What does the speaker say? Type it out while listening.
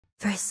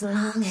For as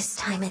long as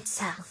time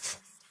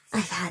itself,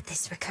 I've had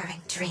this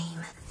recurring dream.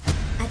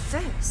 At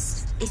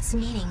first, its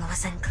meaning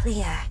was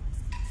unclear.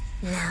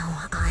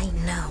 Now I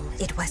know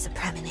it was a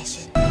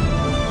premonition.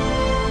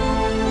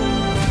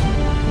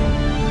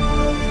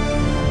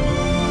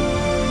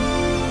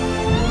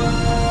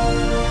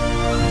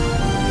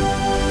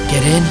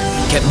 Get in,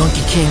 get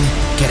Monkey King,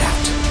 get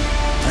out.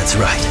 That's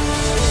right.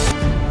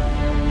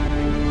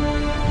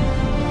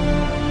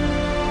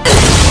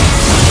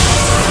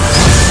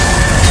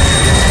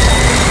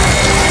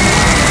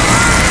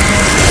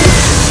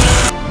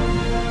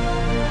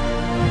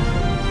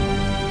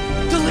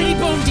 The Lady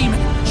Bone Demon!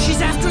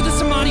 She's after the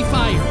Samadhi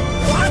fire!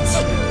 What?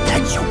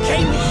 And you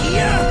came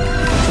here?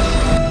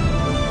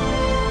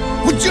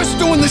 We're just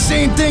doing the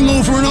same thing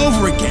over and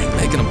over again.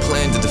 Making a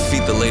plan to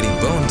defeat the Lady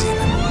Bone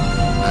Demon.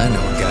 I know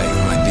a guy who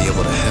might be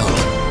able to help.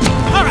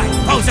 Alright,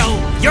 Bozo!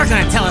 You're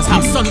gonna tell us how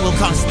Sun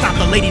Wukong stopped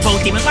the Lady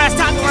Bone Demon last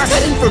time, or...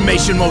 That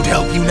information won't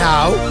help you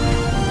now.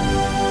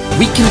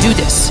 We can do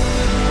this.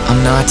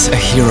 I'm not a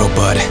hero,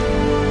 bud.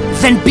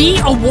 Then be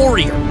a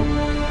warrior!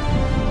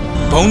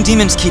 Bone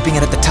Demon's keeping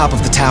it at the top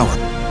of the tower.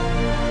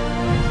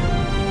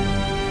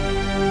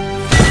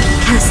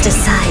 Cast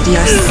aside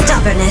your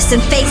stubbornness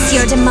and face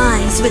your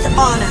demise with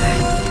honor.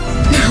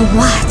 Now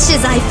watch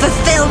as I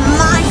fulfill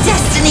my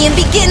destiny and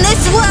begin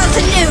this world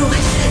anew!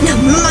 No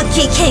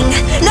Monkey King,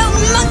 no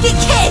Monkey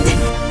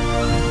Kid!